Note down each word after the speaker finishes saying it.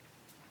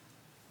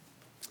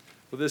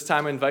Well, this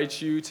time I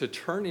invite you to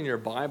turn in your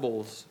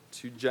Bibles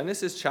to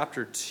Genesis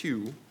chapter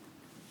 2.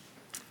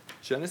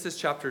 Genesis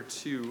chapter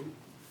 2,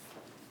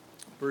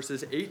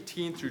 verses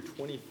 18 through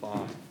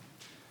 25.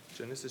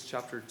 Genesis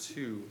chapter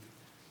 2,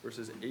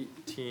 verses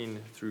 18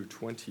 through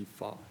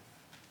 25.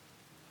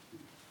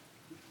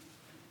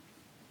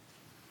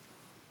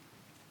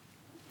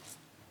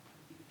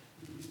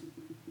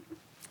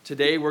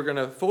 Today we're going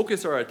to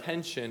focus our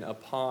attention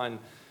upon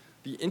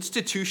the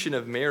institution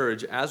of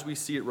marriage as we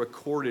see it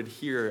recorded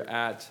here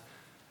at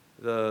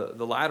the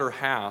latter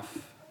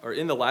half, or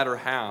in the latter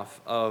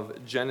half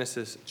of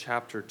Genesis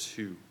chapter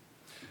 2.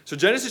 So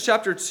Genesis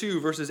chapter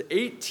 2, verses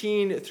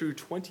 18 through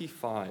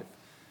 25.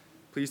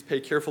 Please pay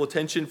careful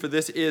attention, for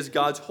this is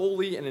God's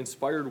holy and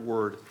inspired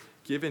word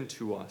given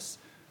to us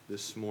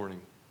this morning.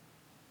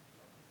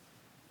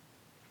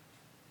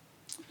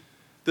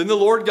 Then the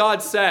Lord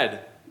God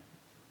said,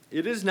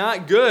 "It is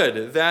not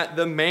good that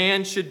the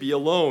man should be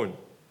alone.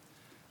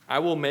 I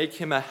will make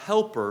him a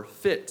helper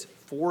fit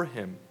for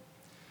him."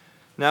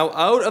 Now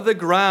out of the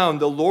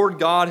ground the Lord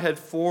God had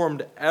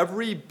formed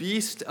every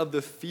beast of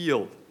the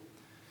field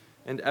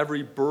and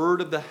every bird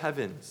of the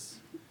heavens,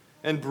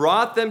 and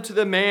brought them to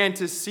the man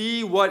to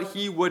see what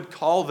he would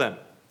call them.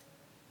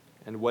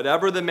 And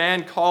whatever the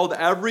man called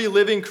every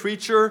living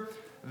creature,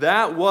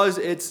 that was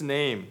its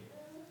name.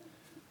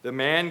 The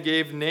man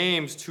gave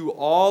names to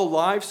all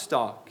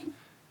livestock,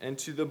 and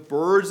to the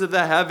birds of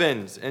the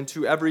heavens, and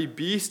to every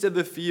beast of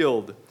the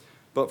field.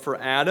 But for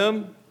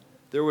Adam,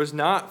 there was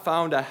not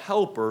found a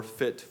helper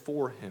fit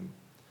for him.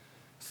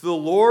 So the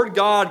Lord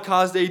God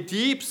caused a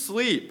deep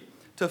sleep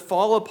to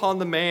fall upon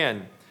the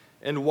man,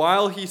 and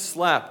while he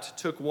slept,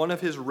 took one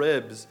of his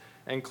ribs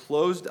and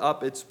closed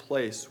up its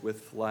place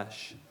with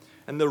flesh.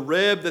 And the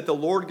rib that the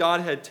Lord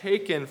God had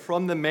taken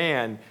from the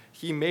man,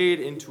 he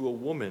made into a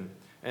woman,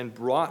 and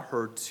brought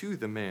her to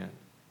the man.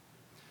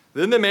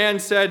 Then the man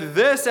said,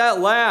 "This at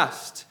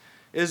last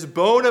is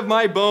bone of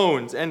my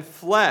bones and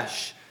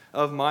flesh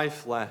of my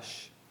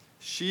flesh.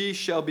 She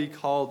shall be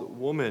called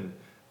woman,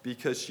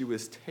 because she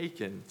was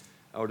taken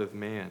out of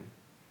man.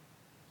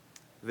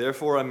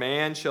 Therefore a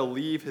man shall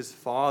leave his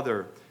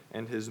father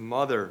and his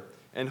mother,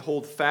 and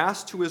hold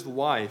fast to his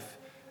wife,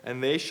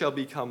 and they shall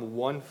become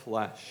one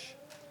flesh.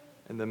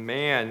 And the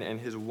man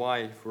and his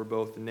wife were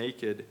both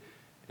naked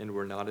and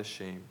were not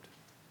ashamed."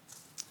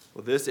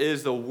 Well, this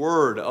is the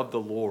word of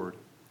the Lord.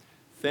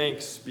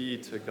 Thanks be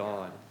to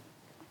God.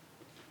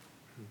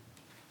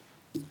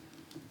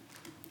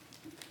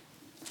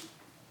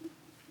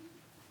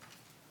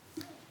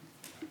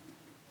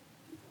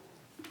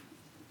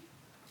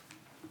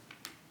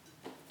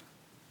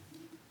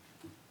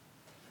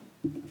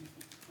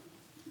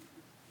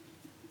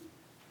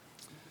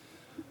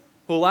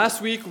 Well,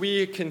 last week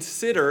we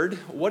considered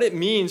what it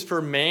means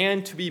for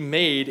man to be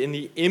made in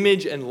the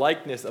image and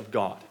likeness of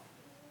God.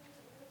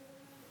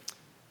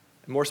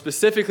 More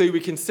specifically, we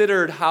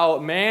considered how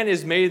man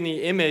is made in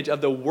the image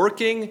of the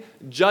working,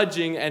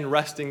 judging, and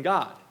resting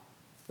God.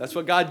 That's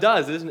what God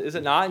does, is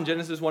it not? In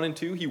Genesis 1 and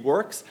 2, he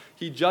works,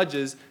 he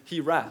judges, he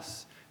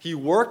rests. He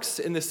works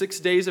in the 6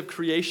 days of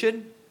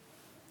creation,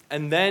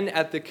 and then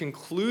at the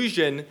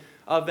conclusion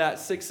of that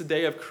sixth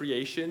day of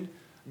creation,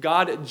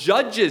 God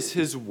judges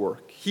his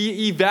work.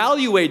 He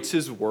evaluates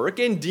his work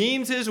and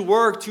deems his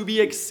work to be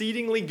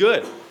exceedingly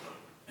good.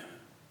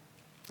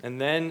 And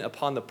then,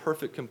 upon the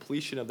perfect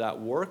completion of that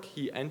work,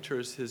 he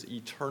enters his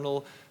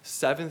eternal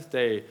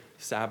seventh-day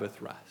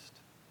Sabbath rest.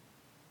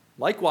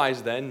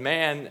 Likewise, then,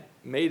 man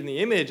made in the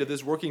image of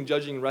this working,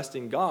 judging,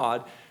 resting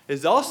God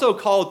is also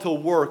called to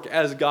work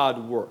as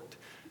God worked.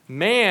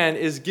 Man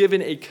is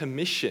given a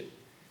commission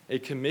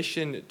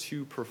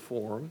to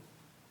perform.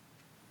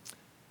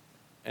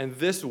 And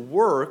this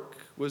work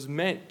was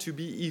meant to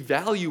be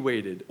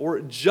evaluated or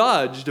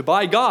judged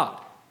by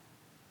God.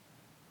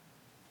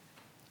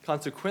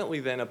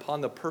 Consequently, then,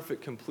 upon the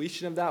perfect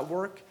completion of that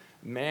work,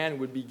 man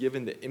would be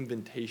given the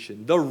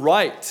invitation, the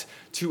right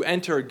to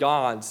enter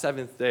God's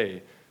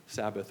seventh-day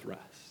Sabbath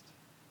rest.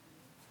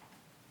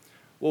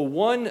 Well,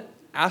 one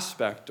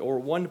aspect or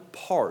one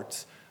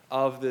part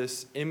of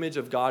this image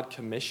of God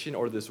commission,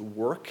 or this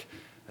work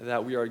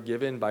that we are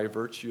given by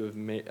virtue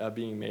of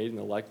being made in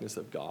the likeness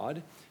of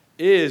God,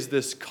 is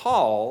this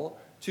call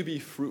to be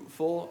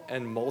fruitful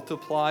and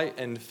multiply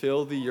and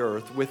fill the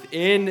earth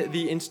within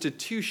the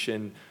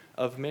institution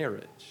of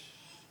marriage.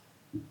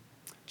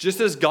 Just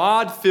as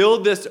God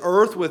filled this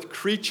earth with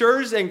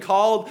creatures and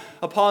called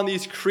upon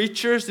these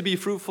creatures to be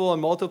fruitful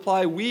and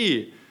multiply,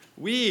 we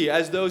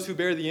as those who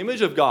bear the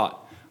image of God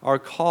are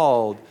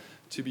called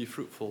to be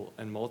fruitful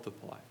and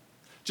multiply.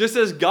 Just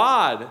as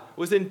God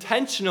was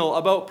intentional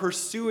about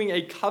pursuing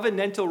a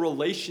covenantal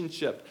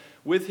relationship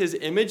with his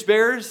image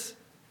bearers,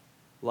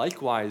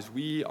 likewise,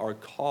 we are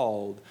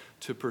called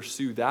to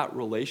pursue that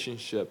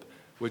relationship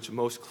which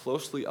most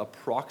closely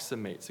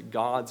approximates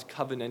God's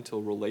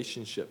covenantal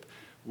relationship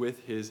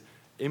with his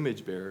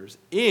image bearers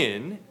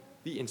in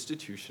the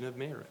institution of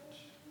marriage.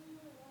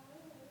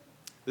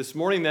 This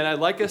morning, then, I'd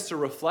like us to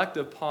reflect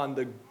upon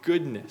the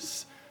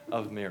goodness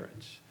of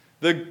marriage.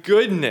 the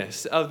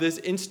goodness of this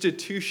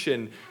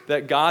institution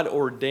that God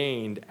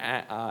ordained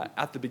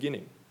at the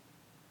beginning.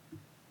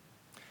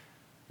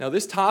 Now,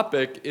 this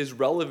topic is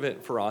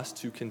relevant for us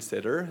to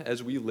consider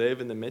as we live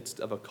in the midst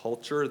of a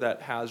culture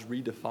that has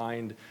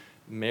redefined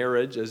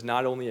marriage as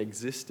not only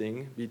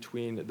existing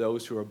between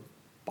those who are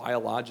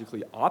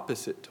biologically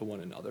opposite to one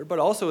another, but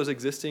also as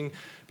existing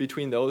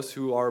between those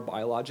who are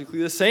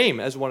biologically the same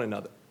as one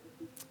another.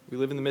 We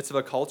live in the midst of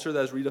a culture that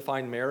has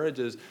redefined marriage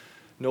as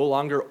no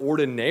longer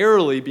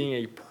ordinarily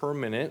being a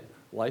permanent,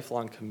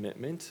 lifelong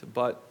commitment,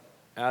 but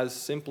as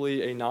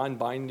simply a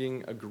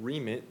non-binding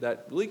agreement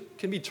that really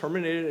can be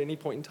terminated at any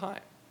point in time.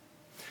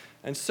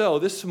 And so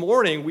this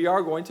morning we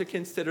are going to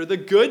consider the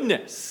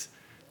goodness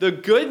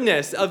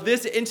of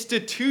this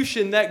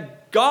institution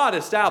that God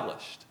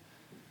established.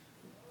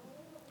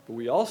 But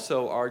we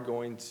also are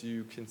going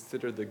to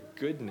consider the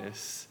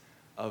goodness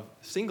of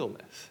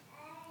singleness.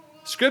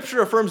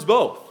 Scripture affirms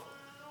both.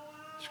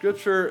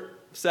 Scripture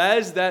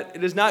says that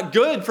it is not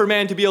good for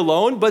man to be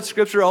alone, but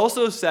Scripture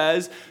also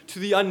says to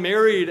the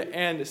unmarried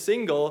and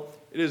single,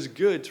 it is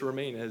good to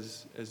remain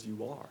as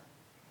you are.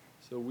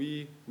 So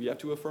we have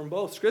to affirm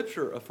both.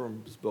 Scripture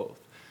affirms both.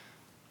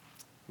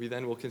 We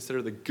then will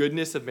consider the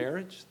goodness of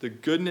marriage, the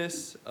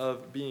goodness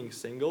of being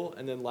single,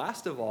 and then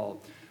last of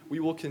all, we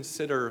will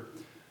consider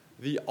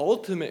the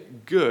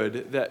ultimate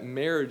good that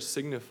marriage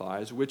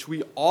signifies, which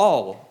we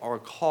all are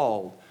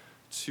called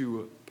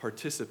to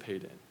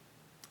participate in.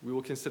 We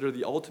will consider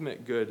the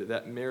ultimate good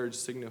that marriage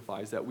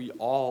signifies, that we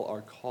all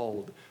are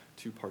called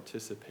to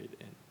participate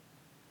in.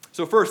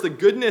 So first, the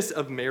goodness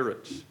of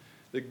marriage.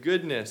 The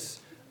goodness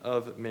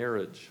of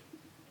marriage.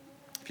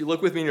 If you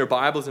look with me in your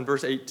Bibles in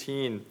verse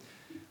 18,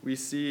 we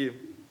see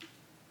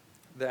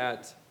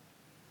that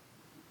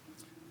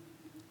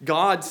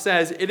God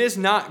says, "It is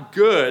not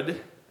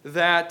good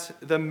that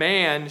the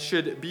man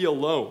should be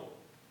alone.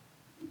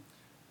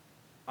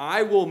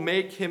 I will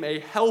make him a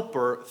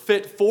helper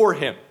fit for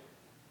him."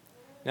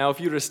 Now,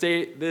 if you were to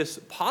state this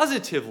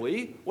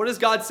positively, what is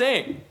God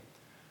saying?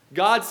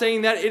 God's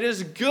saying that it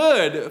is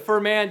good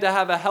for man to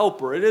have a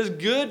helper. It is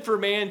good for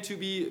man to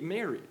be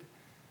married.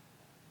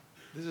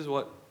 This is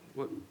what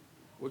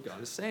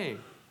God is saying.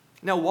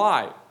 Now,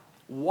 why?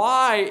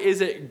 Why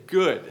is it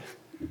good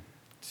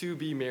to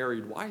be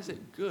married? Why is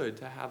it good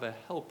to have a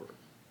helper?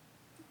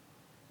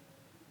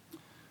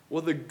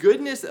 Well, the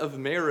goodness of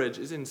marriage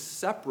is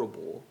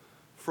inseparable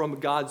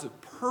from God's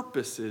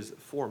purposes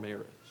for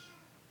marriage.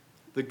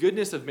 The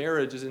goodness of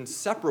marriage is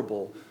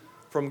inseparable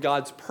from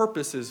God's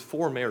purposes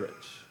for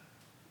marriage.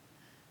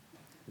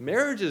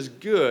 Marriage is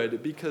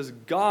good because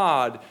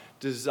God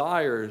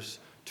desires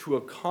to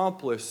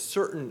accomplish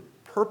certain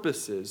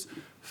purposes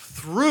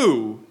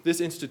through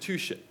this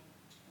institution.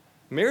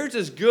 Marriage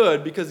is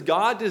good because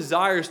God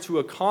desires to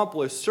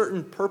accomplish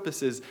certain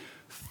purposes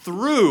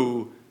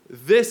through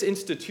this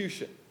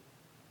institution.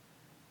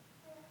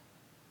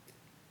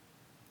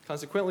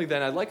 Consequently,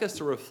 then, I'd like us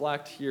to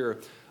reflect here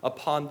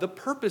upon the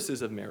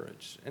purposes of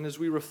marriage. And as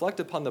we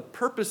reflect upon the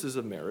purposes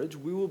of marriage,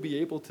 we will be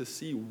able to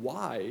see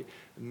why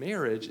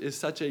marriage is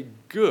such a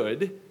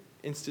good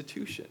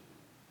institution.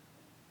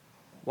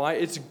 Why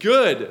it's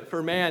good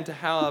for man to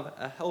have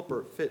a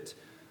helper fit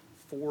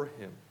for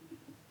him.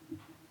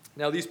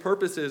 Now, these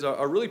purposes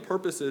are really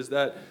purposes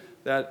that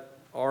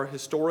our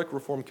historic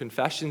Reformed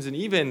confessions and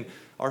even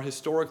our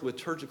historic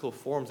liturgical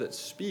forms that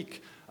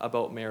speak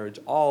about marriage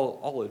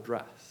all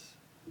address.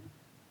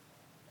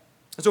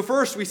 So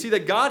first, we see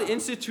that God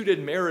instituted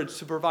marriage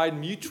to provide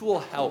mutual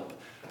help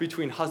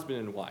between husband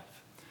and wife.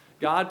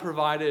 God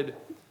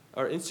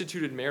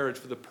instituted marriage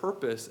for the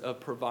purpose of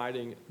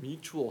providing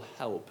mutual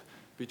help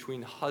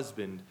between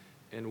husband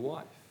and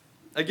wife.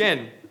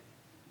 Again,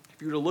 if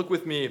you were to look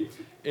with me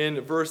in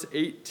verse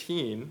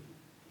 18,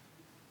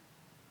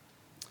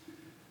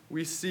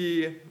 we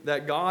see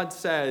that God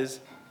says,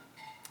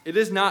 "It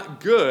is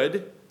not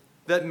good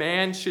that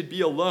man should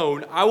be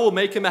alone. I will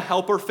make him a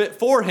helper fit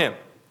for him."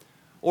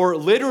 Or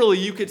literally,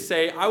 you could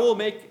say, I will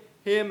make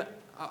him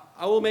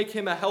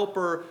a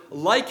helper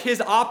like his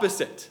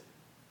opposite.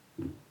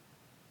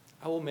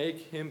 I will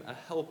make him a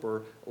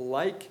helper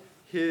like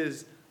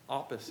his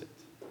opposite.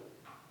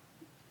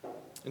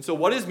 And so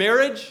what is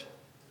marriage?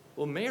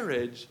 Well,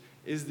 marriage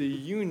is the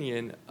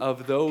union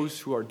of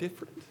those who are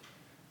different.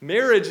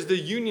 Marriage is the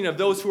union of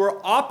those who are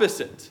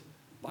opposite,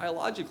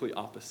 biologically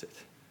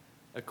opposite,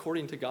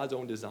 according to God's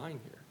own design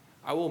here.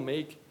 I will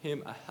make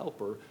him a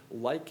helper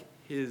like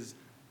his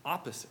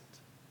opposite.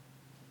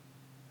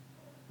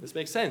 This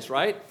makes sense,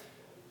 right?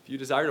 If you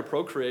desire to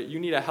procreate, you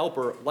need a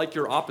helper like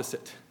your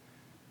opposite.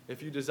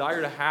 If you desire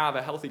to have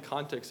a healthy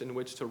context in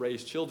which to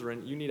raise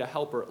children, you need a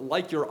helper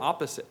like your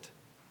opposite.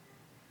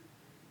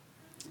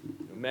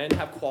 Men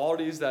have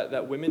qualities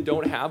that women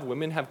don't have.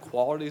 Women have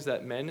qualities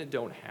that men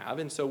don't have.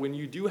 And so when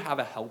you do have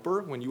a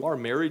helper, when you are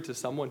married to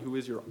someone who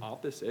is your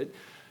opposite,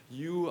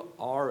 you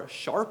are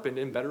sharpened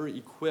and better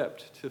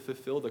equipped to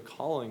fulfill the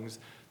callings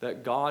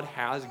that God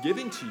has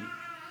given to you.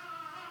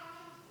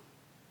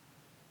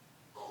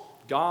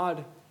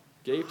 God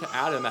gave to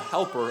Adam a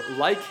helper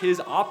like his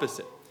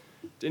opposite.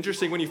 It's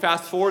interesting, when you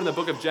fast forward in the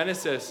book of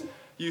Genesis,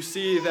 you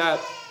see that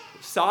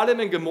Sodom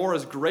and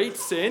Gomorrah's great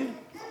sin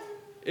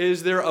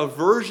is their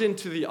aversion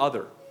to the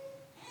other.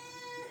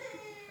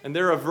 And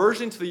their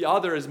aversion to the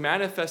other is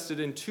manifested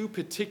in two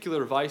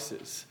particular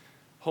vices: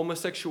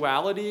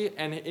 homosexuality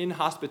and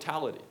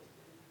inhospitality.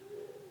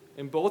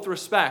 In both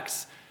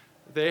respects,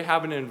 they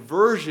have an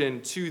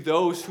aversion to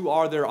those who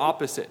are their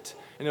opposite,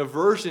 an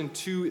aversion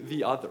to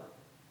the other.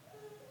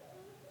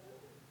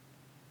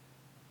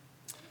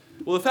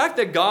 Well, the fact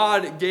that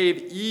God gave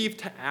Eve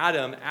to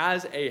Adam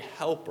as a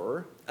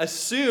helper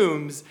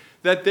assumes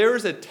that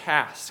there's a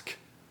task.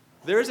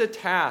 There's a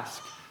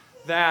task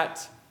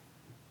that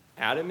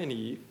Adam and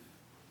Eve,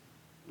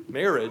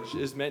 marriage,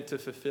 is meant to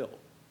fulfill.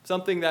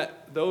 Something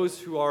that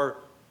those who are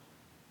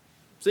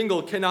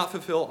single cannot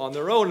fulfill on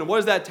their own. And what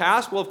is that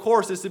task? Well, of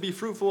course, it's to be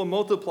fruitful and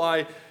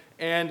multiply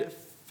and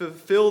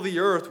fulfill the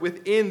earth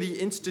within the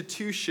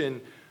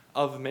institution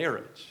of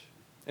marriage.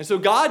 And so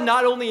God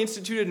not only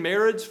instituted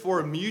marriage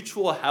for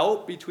mutual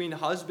help between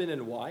husband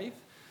and wife,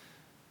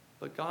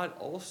 but God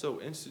also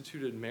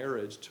instituted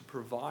marriage to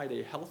provide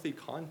a healthy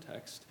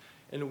context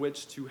in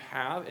which to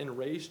have and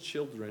raise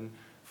children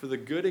for the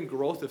good and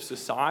growth of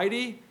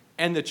society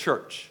and the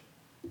church.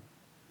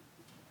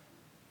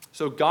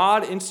 So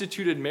God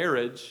instituted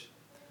marriage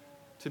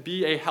to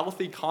be a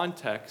healthy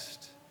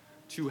context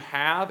to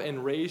have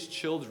and raise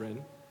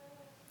children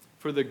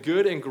for the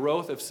good and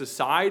growth of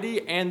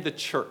society and the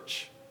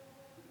church.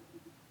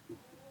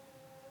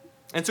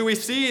 And so we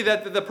see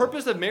that the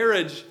purpose of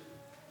marriage,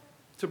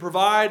 to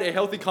provide a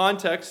healthy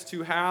context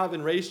to have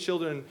and raise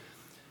children,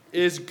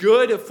 is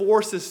good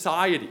for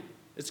society.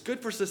 It's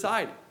good for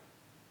society.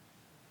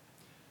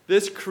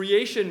 This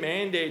creation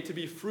mandate to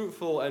be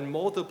fruitful and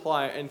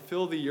multiply and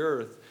fill the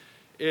earth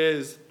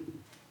is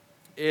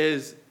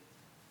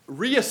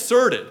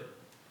reasserted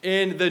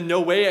in the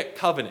Noahic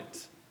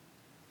covenant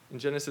in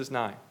Genesis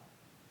 9.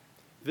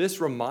 This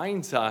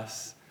reminds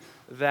us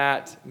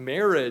that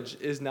marriage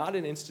is not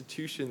an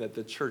institution that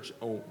the church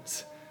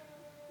owns.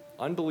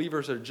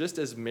 Unbelievers are just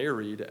as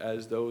married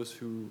as those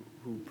who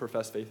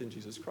profess faith in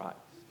Jesus Christ.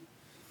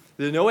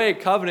 The Noahic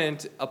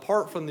covenant,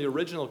 apart from the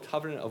original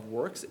covenant of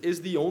works,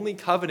 is the only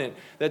covenant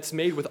that's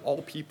made with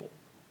all people.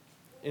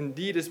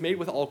 Indeed, it's made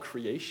with all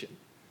creation.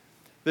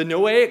 The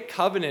Noahic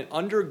covenant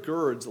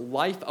undergirds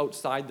life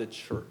outside the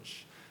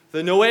church.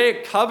 The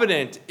Noahic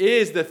covenant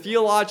is the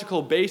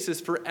theological basis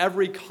for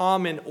every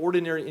common,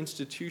 ordinary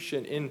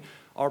institution in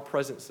our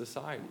present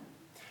society.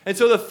 And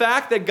so the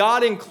fact that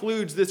God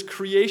includes this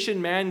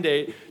creation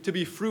mandate to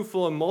be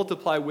fruitful and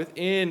multiply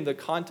within the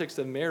context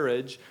of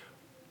marriage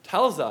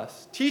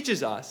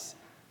teaches us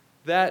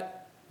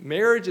that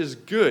marriage is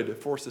good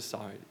for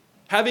society.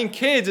 Having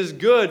kids is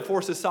good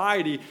for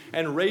society,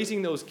 and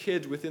raising those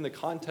kids within the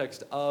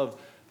context of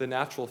the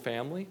natural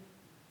family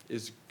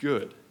is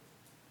good.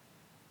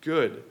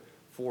 Good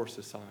for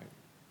society.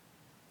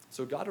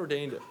 So God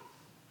ordained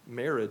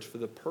marriage for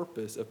the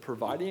purpose of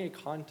providing a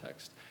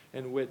context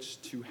in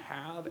which to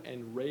have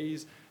and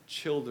raise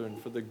children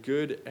for the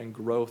good and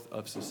growth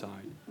of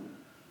society.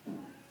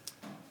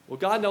 Well,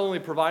 God not only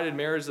provided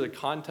marriage as a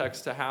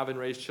context to have and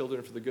raise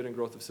children for the good and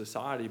growth of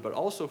society, but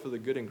also for the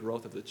good and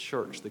growth of the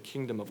church, the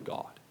kingdom of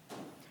God.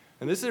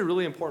 And this is a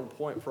really important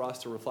point for us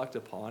to reflect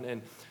upon.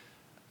 And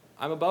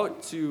I'm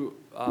about to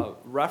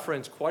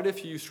reference quite a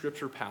few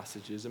scripture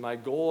passages, and my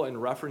goal in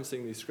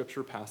referencing these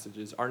scripture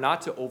passages are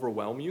not to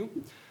overwhelm you,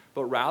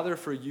 but rather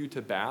for you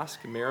to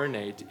bask,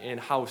 marinate in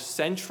how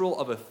central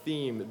of a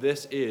theme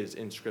this is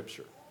in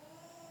Scripture.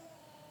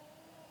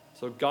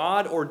 So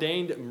God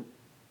ordained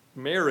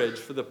marriage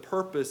for the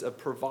purpose of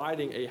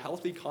providing a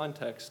healthy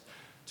context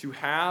to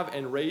have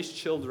and raise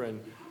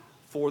children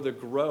for the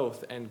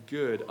growth and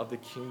good of the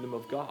kingdom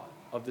of God,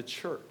 of the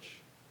church.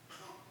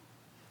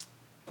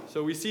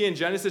 So we see in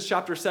Genesis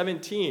chapter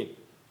 17,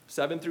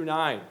 7 through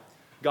 9,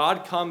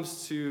 God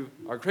comes to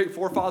our great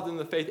forefather in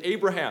the faith,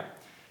 Abraham,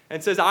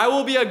 and says, I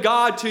will be a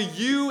God to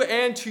you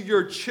and to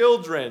your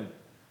children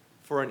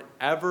for an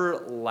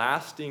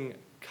everlasting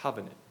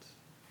covenant.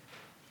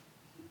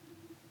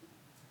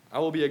 I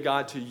will be a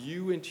God to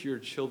you and to your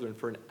children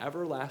for an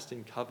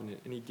everlasting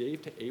covenant. And he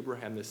gave to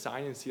Abraham the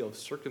sign and seal of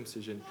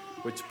circumcision,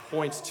 which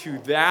points to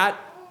that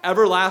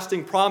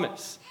everlasting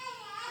promise.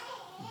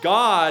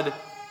 God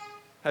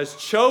has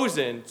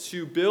chosen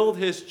to build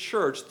his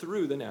church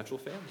through the natural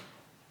family.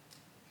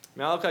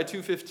 Malachi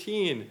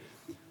 2:15,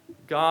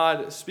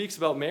 God speaks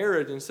about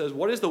marriage and says,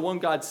 what is the one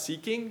God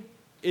seeking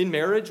in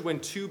marriage when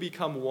two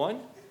become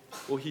one?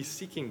 Well, he's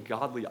seeking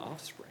godly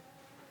offspring.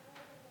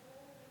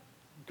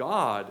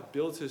 God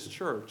builds his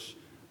church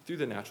through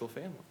the natural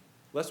family.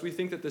 Lest we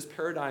think that this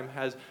paradigm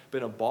has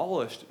been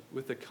abolished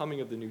with the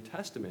coming of the New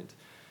Testament.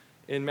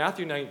 In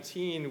Matthew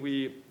 19,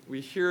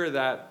 we hear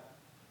that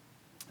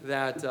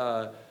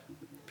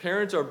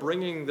parents are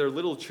bringing their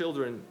little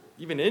children,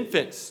 even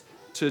infants,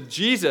 to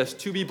Jesus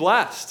to be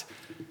blessed.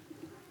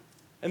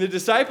 And the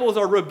disciples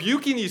are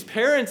rebuking these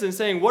parents and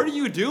saying, what are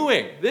you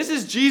doing? This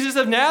is Jesus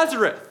of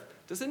Nazareth.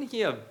 Doesn't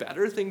he have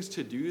better things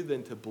to do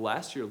than to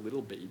bless your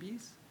little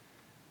babies?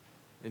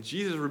 And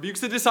Jesus rebukes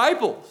the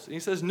disciples. And he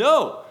says,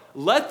 no,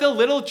 let the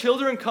little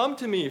children come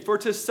to me, for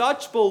to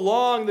such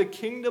belong the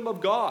kingdom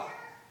of God.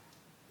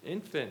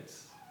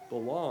 Infants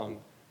belong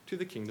to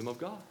the kingdom of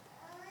God.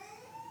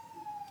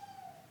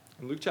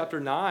 In Luke chapter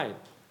 9,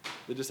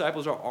 the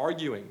disciples are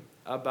arguing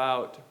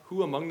about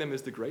who among them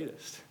is the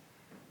greatest.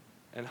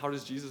 And how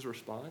does Jesus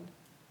respond?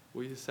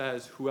 Well, he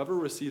says, whoever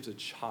receives a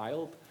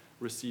child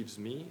receives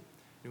me,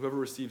 and whoever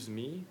receives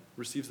me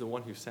receives the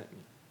one who sent me.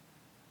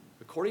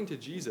 According to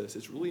Jesus,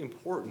 it's really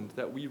important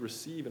that we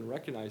receive and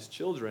recognize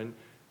children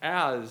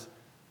as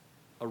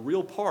a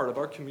real part of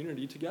our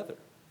community together.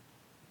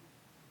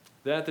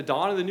 Then at the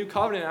dawn of the new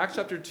covenant, Acts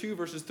chapter 2,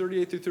 verses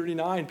 38 through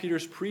 39,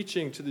 Peter's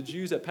preaching to the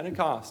Jews at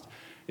Pentecost.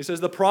 He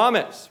says, the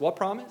promise. What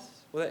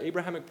promise? Well, that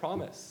Abrahamic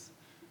promise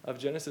of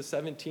Genesis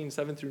 17,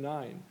 7 through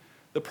 9.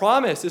 The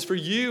promise is for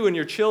you and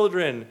your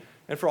children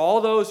and for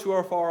all those who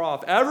are far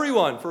off,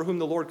 everyone for whom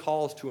the Lord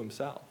calls to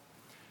himself.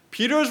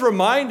 Peter is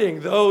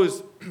reminding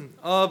those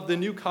of the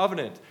new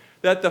covenant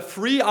that the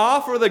free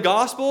offer of the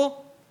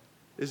gospel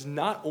is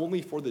not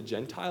only for the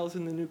Gentiles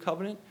in the new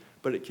covenant,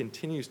 but it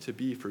continues to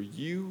be for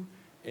you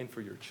and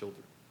for your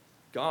children.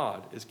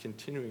 God is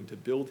continuing to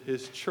build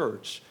his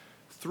church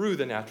through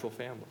the natural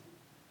family.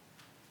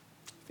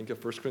 Think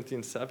of 1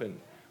 Corinthians 7,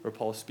 where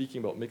Paul is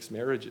speaking about mixed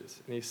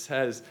marriages. And he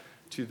says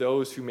to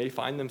those who may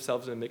find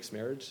themselves in a mixed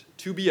marriage,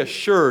 to be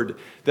assured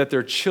that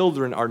their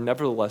children are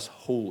nevertheless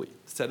holy,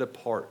 set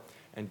apart,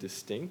 and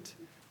distinct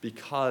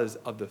because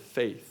of the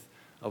faith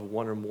of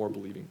one or more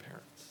believing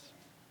parents.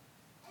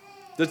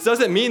 This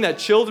doesn't mean that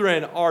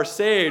children are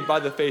saved by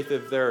the faith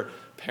of their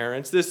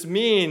parents. This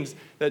means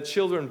that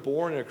children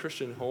born in a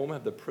Christian home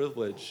have the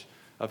privilege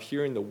of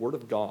hearing the word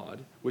of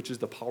God, which is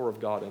the power of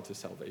God unto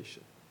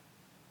salvation.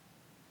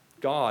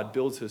 God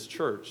builds his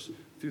church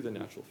through the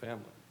natural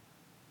family.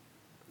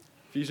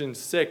 Ephesians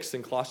 6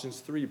 and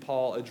Colossians 3,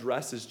 Paul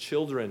addresses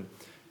children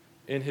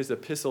in his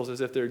epistles as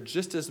if they're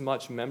just as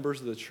much members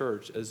of the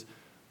church as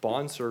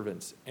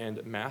bondservants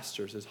and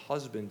masters, as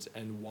husbands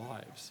and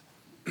wives,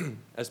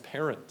 as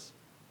parents.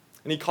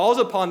 And he calls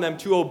upon them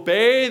to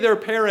obey their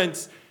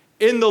parents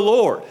in the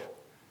Lord,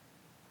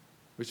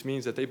 which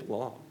means that they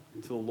belong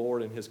to the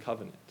Lord and his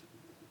covenant.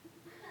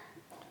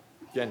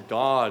 Again,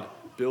 God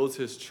builds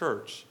his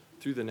church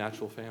through the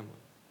natural family.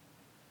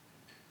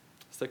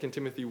 2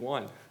 Timothy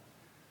 1,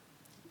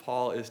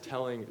 Paul is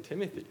telling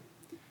Timothy,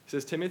 he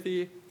says,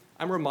 Timothy,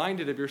 I'm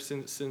reminded of your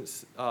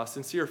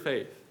sincere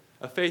faith,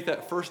 a faith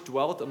that first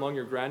dwelt among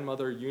your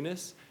grandmother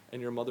Eunice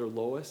and your mother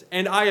Lois,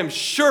 and I am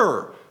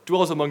sure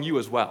dwells among you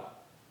as well.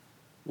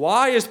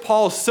 Why is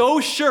Paul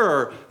so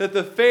sure that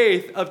the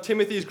faith of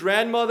Timothy's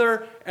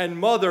grandmother and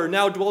mother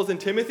now dwells in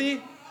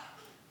Timothy?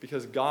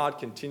 Because God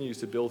continues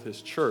to build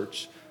his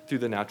church through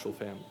the natural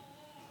family.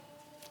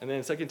 And then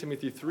in 2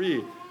 Timothy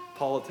 3,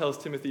 Paul tells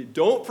Timothy,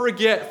 don't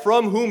forget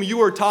from whom you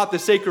were taught the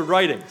sacred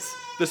writings,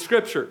 the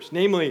scriptures,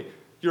 namely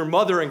your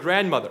mother and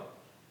grandmother.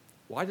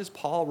 Why does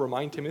Paul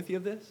remind Timothy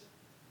of this?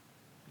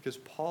 Because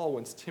Paul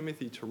wants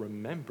Timothy to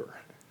remember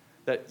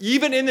that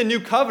even in the new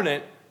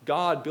covenant,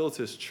 God builds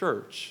his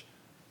church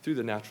through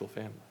the natural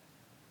family.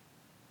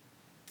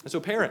 And so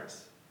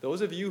parents,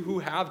 those of you who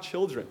have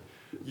children,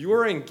 you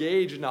are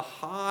engaged in a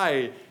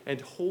high and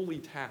holy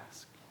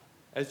task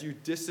as you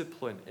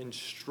discipline,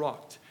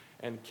 instruct,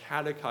 and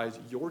catechize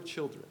your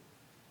children.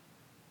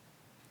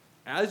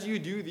 As you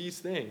do these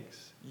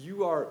things,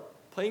 you are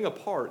playing a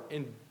part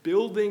in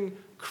building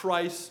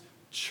Christ's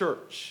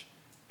church,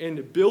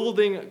 in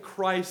building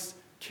Christ's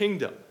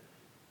kingdom.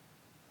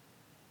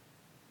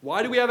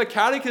 Why do we have a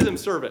catechism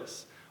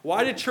service?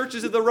 Why did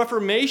churches of the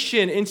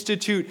Reformation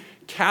institute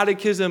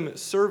catechism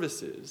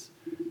services?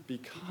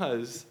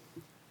 Because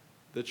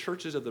the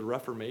churches of the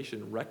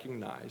Reformation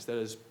recognized that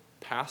as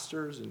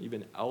pastors and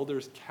even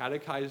elders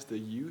catechize the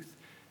youth,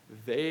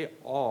 they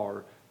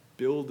are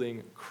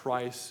building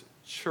Christ's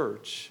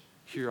church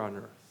here on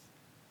earth.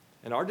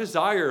 And our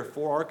desire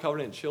for our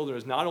covenant children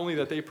is not only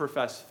that they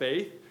profess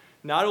faith,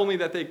 not only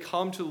that they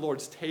come to the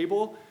Lord's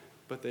table,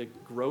 but they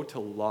grow to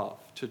love,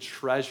 to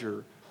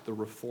treasure the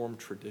Reformed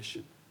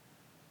tradition.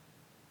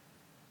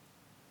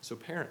 So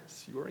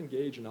parents, you are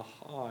engaged in a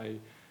high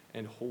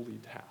and holy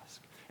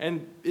task.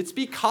 And it's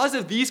because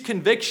of these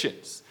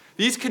convictions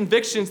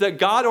that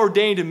God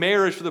ordained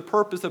marriage for the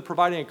purpose of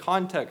providing a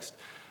context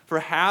for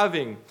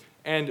having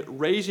and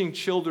raising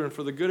children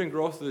for the good and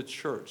growth of the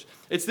church.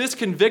 It's this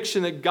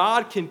conviction that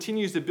God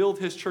continues to build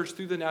his church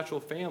through the natural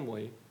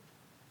family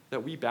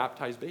that we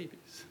baptize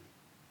babies.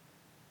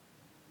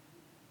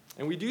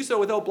 And we do so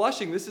without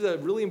blushing. This is a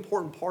really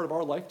important part of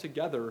our life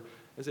together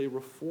as a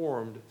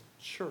Reformed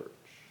church.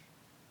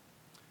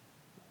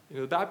 You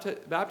know, the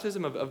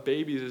baptism of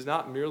babies is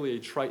not merely a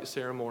trite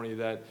ceremony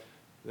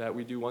that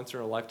we do once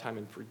in our lifetime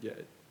and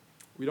forget.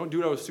 We don't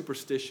do it out of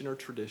superstition or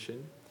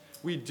tradition.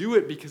 We do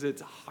it because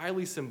it's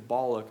highly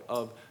symbolic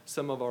of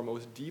some of our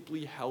most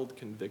deeply held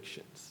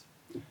convictions.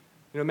 You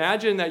know,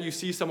 imagine that you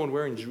see someone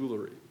wearing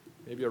jewelry,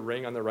 maybe a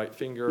ring on their right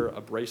finger,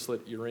 a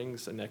bracelet,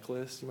 earrings, a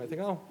necklace. You might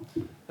think, oh,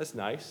 that's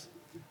nice.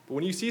 But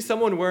when you see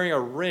someone wearing a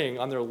ring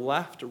on their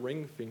left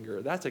ring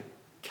finger, that's a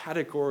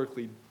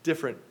categorically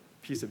different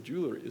piece of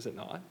jewelry, is it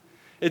not?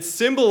 It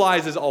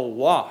symbolizes a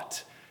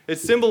lot. It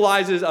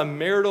symbolizes a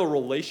marital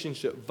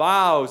relationship,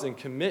 vows and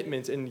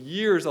commitments and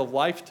years of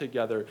life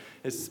together.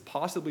 It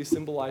possibly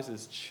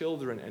symbolizes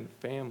children and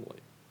family.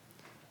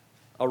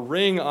 A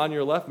ring on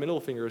your left middle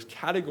finger is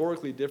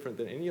categorically different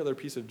than any other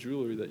piece of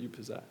jewelry that you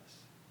possess.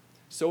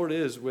 So it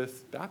is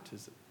with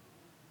baptism.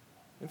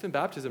 Infant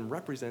baptism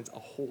represents a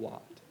whole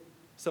lot.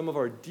 Some of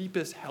our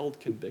deepest held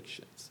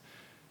convictions.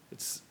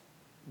 It's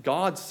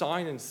God's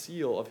sign and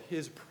seal of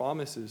his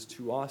promises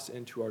to us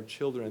and to our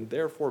children. And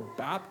therefore,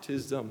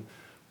 baptism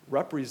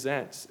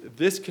represents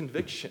this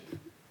conviction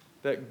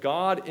that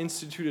God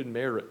instituted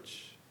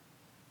marriage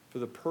for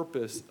the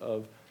purpose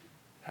of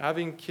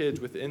having kids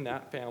within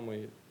that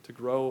family to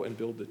grow and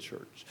build the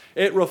church.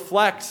 It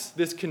reflects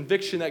this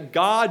conviction that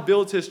God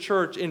builds his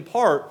church in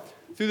part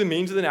through the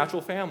means of the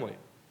natural family.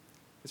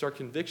 It's our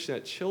conviction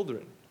that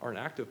children are an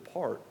active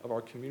part of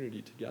our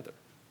community together.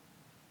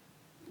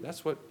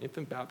 That's what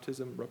infant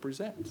baptism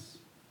represents.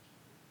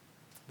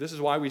 This is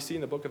why we see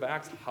in the book of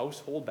Acts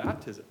household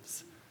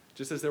baptisms.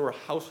 Just as there were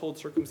household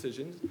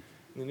circumcisions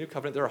in the New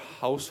Covenant, there are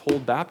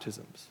household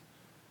baptisms,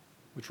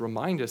 which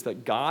remind us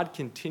that God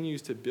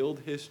continues to build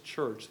his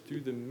church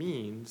through the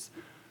means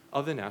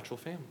of the natural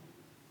family.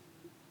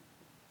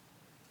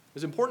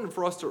 It's important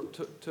for us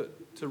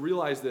to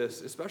realize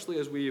this, especially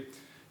as we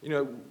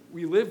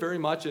live very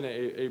much in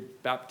a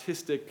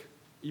Baptistic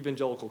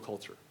evangelical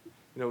culture.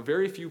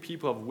 Very few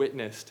people have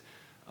witnessed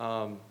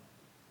a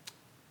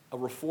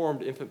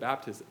reformed infant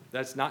baptism.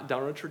 That's not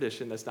done on a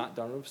tradition, that's not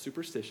done on a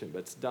superstition, but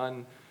it's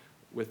done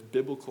with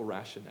biblical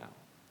rationale.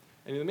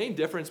 And the main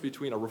difference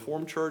between a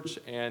reformed church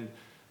and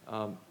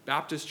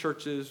Baptist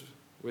churches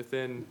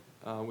within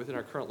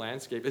our current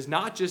landscape is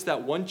not just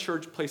that one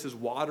church places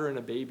water in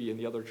a baby and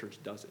the other church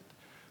doesn't.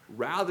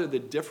 Rather, the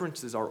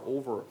differences are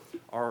over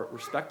our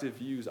respective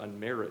views on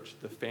marriage,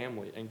 the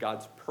family, and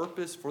God's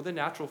purpose for the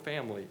natural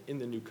family in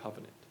the new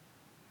covenant.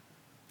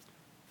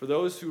 For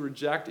those who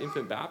reject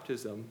infant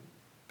baptism,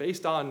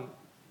 based on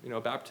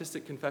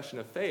Baptistic confession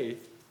of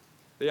faith,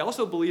 they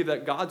also believe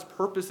that God's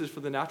purposes for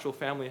the natural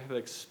family have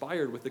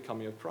expired with the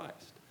coming of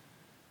Christ.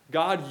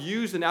 God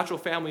used the natural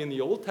family in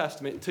the Old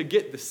Testament to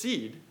get the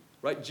seed,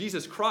 right?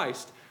 Jesus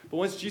Christ. But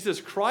once Jesus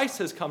Christ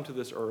has come to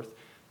this earth,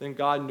 then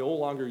God no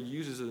longer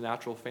uses the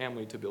natural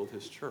family to build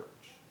his church.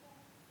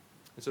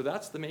 And so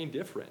that's the main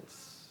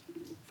difference,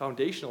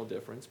 foundational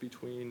difference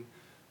between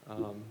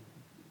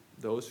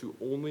those who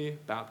only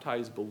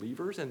baptize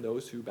believers and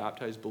those who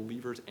baptize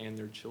believers and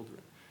their children.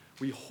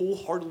 We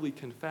wholeheartedly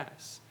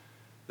confess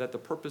that the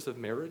purpose of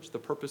marriage, the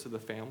purpose of the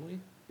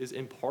family, is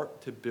in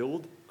part to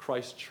build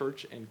Christ's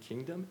church and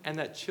kingdom, and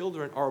that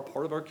children are a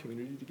part of our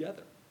community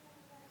together.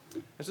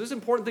 And so this is an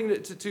important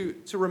thing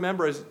to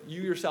remember as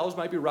you yourselves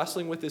might be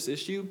wrestling with this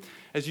issue,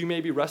 as you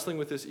may be wrestling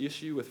with this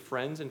issue with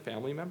friends and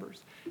family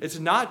members. It's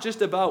not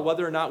just about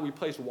whether or not we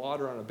place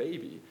water on a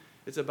baby.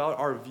 It's about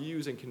our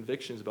views and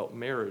convictions about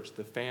marriage,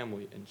 the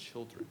family, and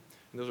children.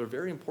 And those are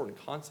very important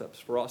concepts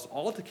for us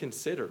all to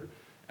consider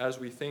as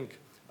we think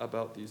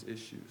about these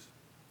issues.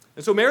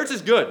 And so marriage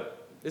is good.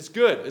 It's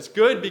good. It's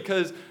good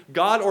because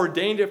God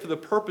ordained it for the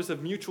purpose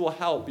of mutual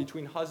help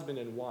between husband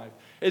and wife.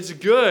 It's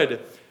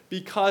good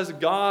because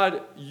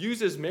God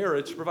uses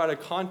marriage to provide a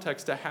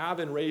context to have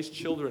and raise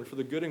children for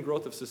the good and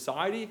growth of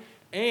society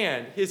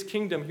and his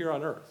kingdom here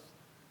on earth.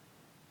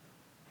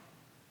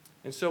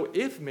 And so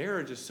if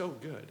marriage is so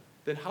good,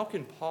 then how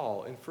can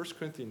Paul in 1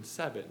 Corinthians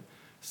 7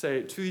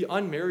 say to the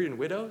unmarried and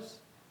widows,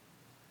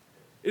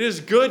 it is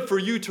good for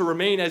you to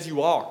remain as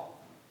you are?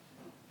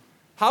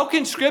 How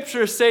can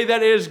Scripture say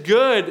that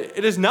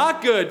it is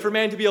not good for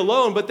man to be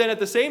alone, but then at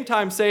the same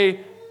time say,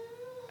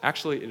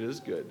 actually, it is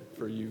good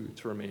for you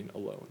to remain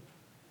alone?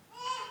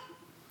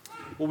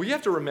 Well, we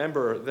have to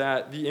remember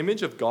that the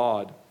image of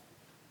God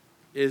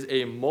is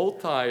a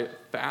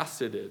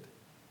multifaceted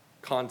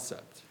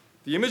concept.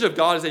 The image of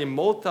God is a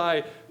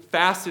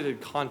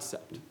multifaceted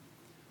concept.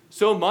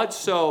 So much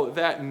so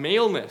that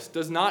maleness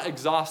does not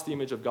exhaust the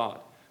image of God.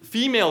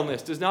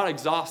 Femaleness does not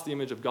exhaust the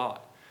image of God.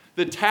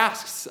 The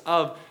tasks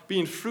of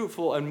being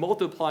fruitful and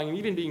multiplying and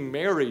even being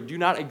married do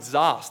not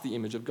exhaust the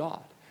image of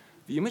God.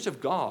 The image of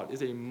God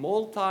is a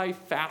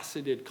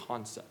multifaceted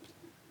concept.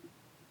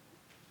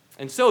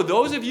 And so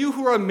those of you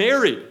who are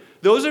married,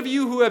 those of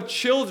you who have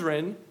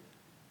children,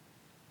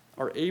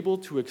 are able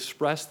to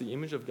express the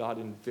image of God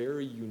in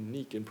very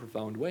unique and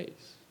profound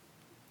ways.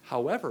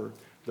 However,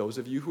 those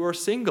of you who are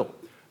single,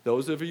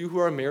 those of you who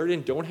are married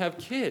and don't have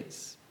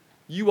kids,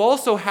 you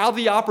also have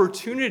the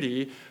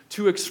opportunity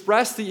to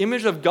express the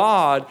image of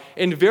God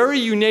in very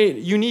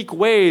unique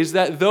ways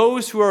that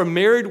those who are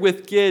married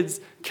with kids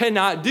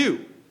cannot do.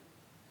 Did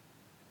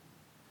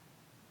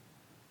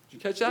you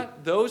catch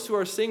that? Those who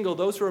are single,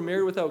 those who are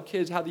married without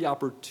kids, have the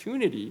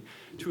opportunity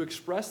to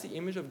express the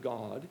image of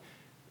God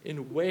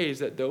in ways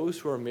that those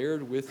who are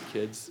married with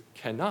kids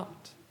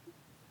cannot.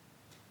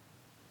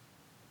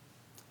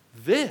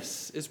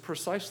 This is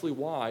precisely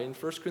why in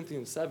 1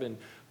 Corinthians 7,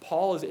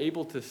 Paul is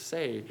able to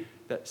say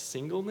that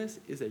singleness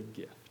is a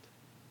gift.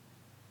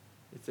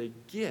 It's a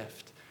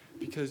gift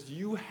because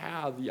you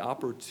have the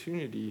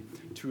opportunity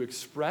to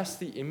express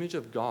the image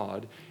of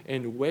God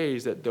in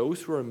ways that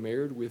those who are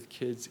married with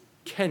kids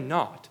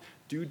cannot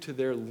due to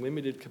their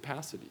limited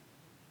capacity.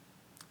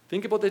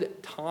 Think about the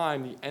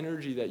time, the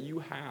energy that you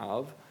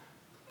have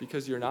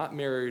because you're not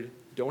married,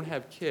 don't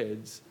have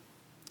kids,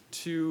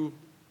 to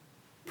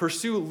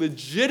pursue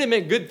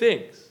legitimate good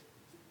things,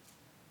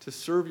 to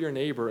serve your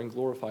neighbor and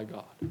glorify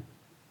God.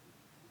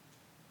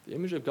 The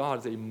image of God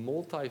is a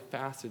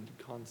multifaceted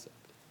concept.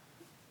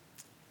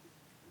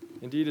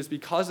 Indeed, it's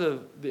because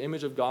of the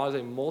image of God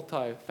is a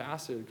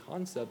multifaceted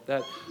concept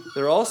that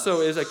there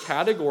also is a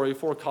category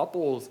for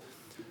couples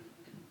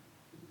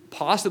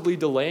possibly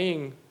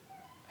delaying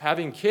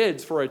having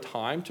kids for a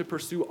time to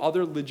pursue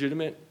other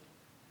legitimate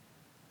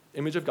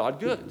image of God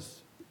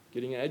goods,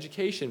 getting an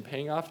education,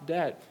 paying off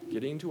debt,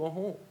 getting into a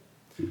home.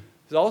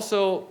 There's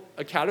also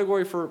a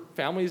category for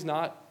families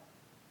not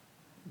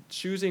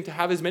choosing to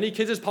have as many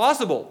kids as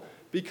possible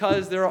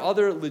because there are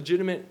other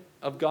legitimate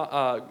of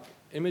God,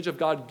 image of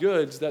God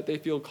goods that they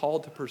feel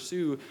called to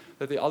pursue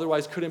that they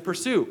otherwise couldn't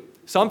pursue.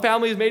 Some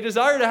families may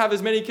desire to have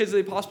as many kids as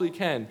they possibly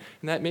can,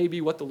 and that may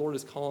be what the Lord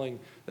is calling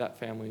that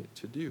family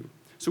to do.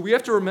 So we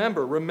have to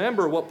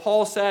remember what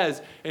Paul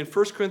says in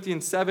 1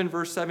 Corinthians 7,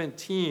 verse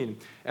 17,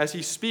 as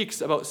he speaks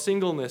about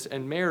singleness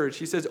and marriage.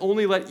 He says,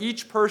 "Only let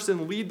each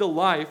person lead the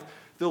life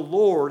the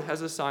Lord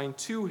has assigned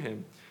to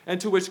him,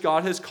 and to which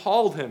God has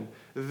called him.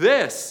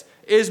 This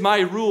is my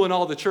rule in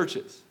all the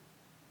churches."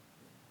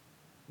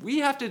 We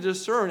have to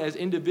discern as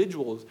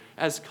individuals,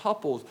 as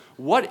couples,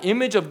 what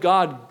image of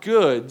God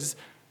goods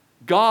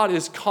God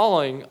is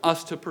calling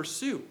us to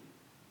pursue.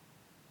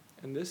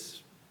 And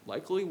this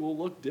likely will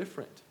look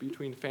different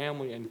between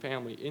family and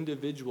family,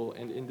 individual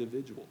and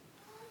individual.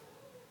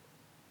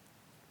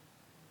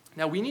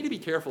 Now, we need to be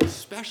careful,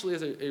 especially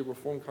as a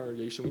Reformed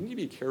congregation, we need to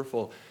be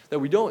careful that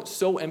we don't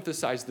so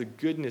emphasize the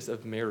goodness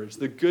of marriage,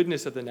 the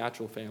goodness of the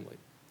natural family.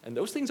 And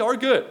those things are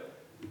good.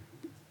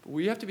 But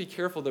we have to be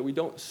careful that we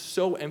don't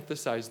so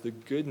emphasize the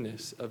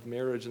goodness of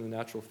marriage and the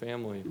natural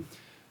family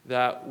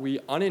that we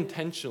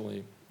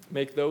unintentionally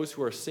make those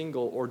who are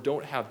single or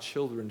don't have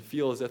children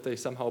feel as if they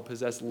somehow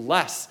possess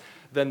less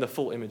than the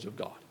full image of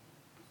God.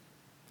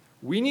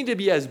 We need to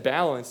be as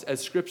balanced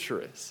as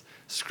Scripture is.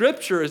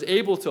 Scripture is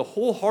able to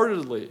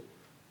wholeheartedly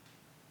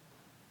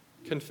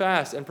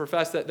confess and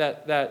profess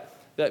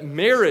that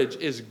marriage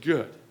is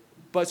good,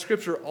 but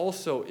Scripture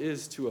also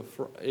is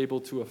able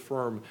to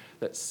affirm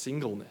that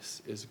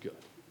singleness is good.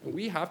 And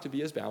we have to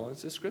be as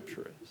balanced as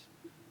Scripture is.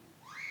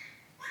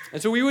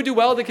 And so we would do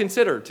well to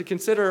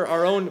consider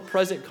our own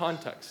present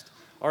context,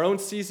 our own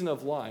season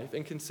of life,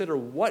 and consider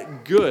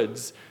what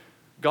goods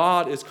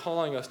God is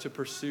calling us to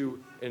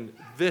pursue in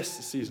this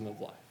season of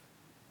life.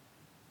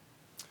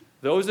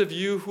 Those of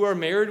you who are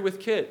married with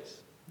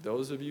kids,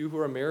 those of you who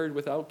are married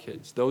without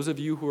kids, those of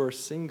you who are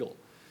single,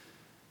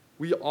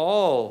 we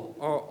all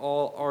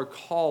are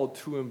called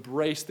to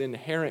embrace the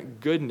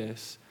inherent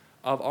goodness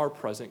of our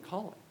present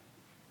calling.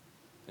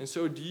 And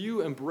so do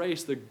you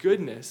embrace the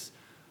goodness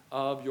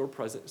of your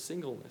present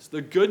singleness,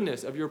 the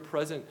goodness of your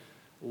present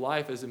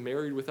life as a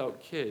married without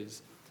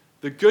kids,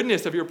 the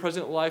goodness of your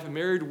present life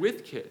married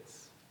with kids?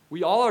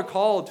 We all are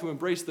called to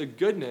embrace the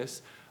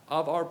goodness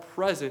of our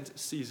present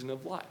season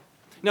of life.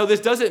 Now,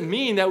 this doesn't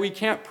mean that we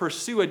can't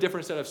pursue a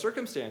different set of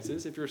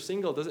circumstances. If you're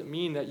single, it doesn't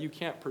mean that you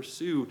can't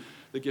pursue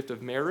the gift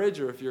of marriage,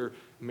 or if you're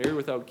married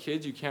without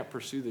kids, you can't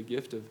pursue the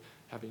gift of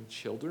having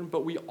children.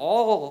 But we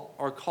all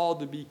are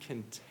called to be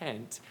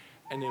content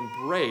and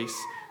embrace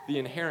the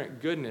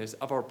inherent goodness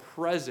of our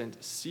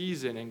present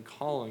season and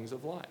callings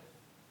of life.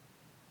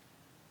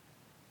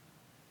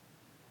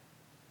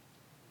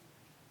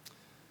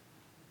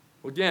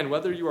 Again,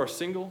 whether you are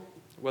single,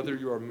 whether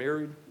you are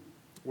married,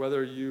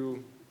 whether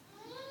you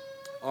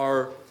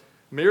are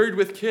married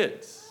with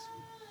kids,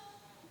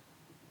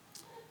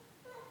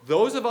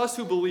 those of us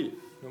who believe,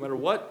 no matter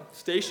what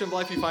station of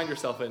life you find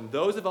yourself in,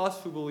 those of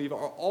us who believe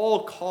are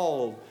all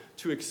called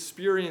to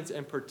experience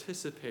and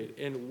participate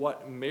in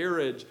what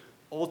marriage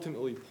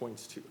ultimately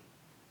points to,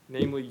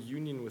 namely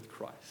union with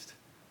Christ.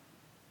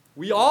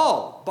 We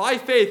all, by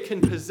faith,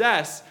 can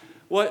possess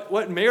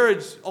what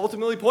marriage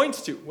ultimately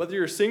points to, whether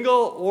you're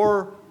single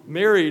or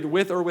married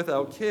with or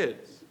without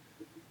kids.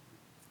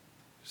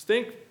 Just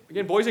think,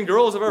 again, boys and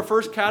girls, of our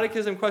first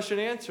catechism question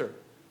and answer.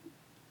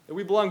 That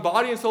we belong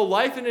body and soul,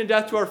 life and in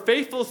death to our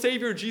faithful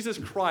Savior, Jesus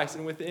Christ.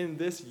 And within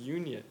this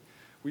union,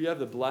 we have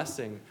the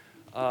blessing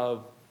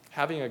of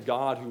having a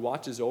God who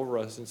watches over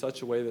us in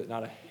such a way that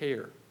not a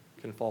hair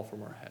can fall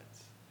from our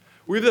heads.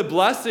 We have the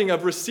blessing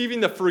of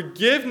receiving the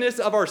forgiveness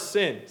of our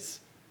sins.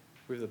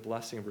 We have the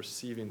blessing of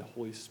receiving the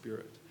Holy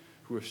Spirit,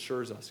 who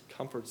assures us,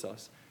 comforts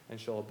us, and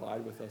shall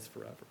abide with us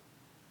forever.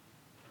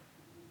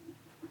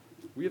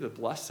 We have the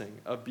blessing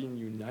of being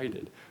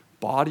united,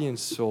 body and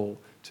soul,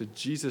 to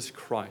Jesus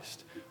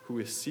Christ, who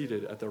is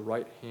seated at the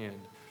right hand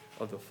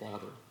of the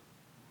Father.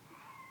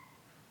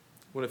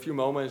 In a few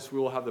moments, we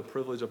will have the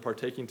privilege of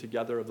partaking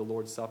together of the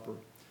Lord's Supper.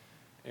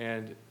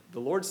 And The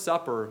Lord's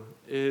Supper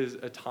is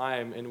a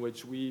time in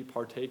which we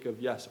partake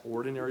of, yes,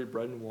 ordinary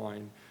bread and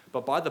wine,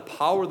 but by the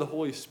power of the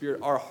Holy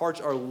Spirit, our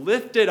hearts are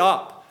lifted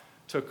up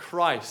to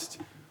Christ,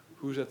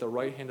 who's at the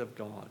right hand of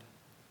God,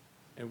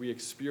 and we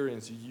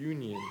experience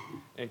union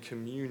and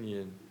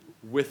communion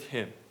with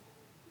him.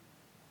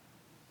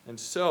 And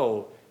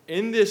so,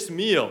 in this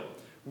meal,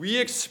 we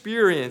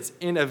experience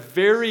in a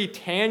very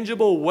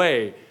tangible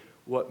way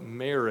what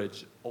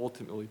marriage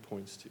ultimately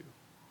points to: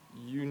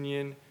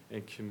 union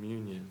and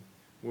communion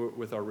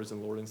with our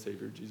risen Lord and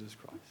Savior, Jesus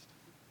Christ.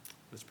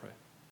 Let's pray.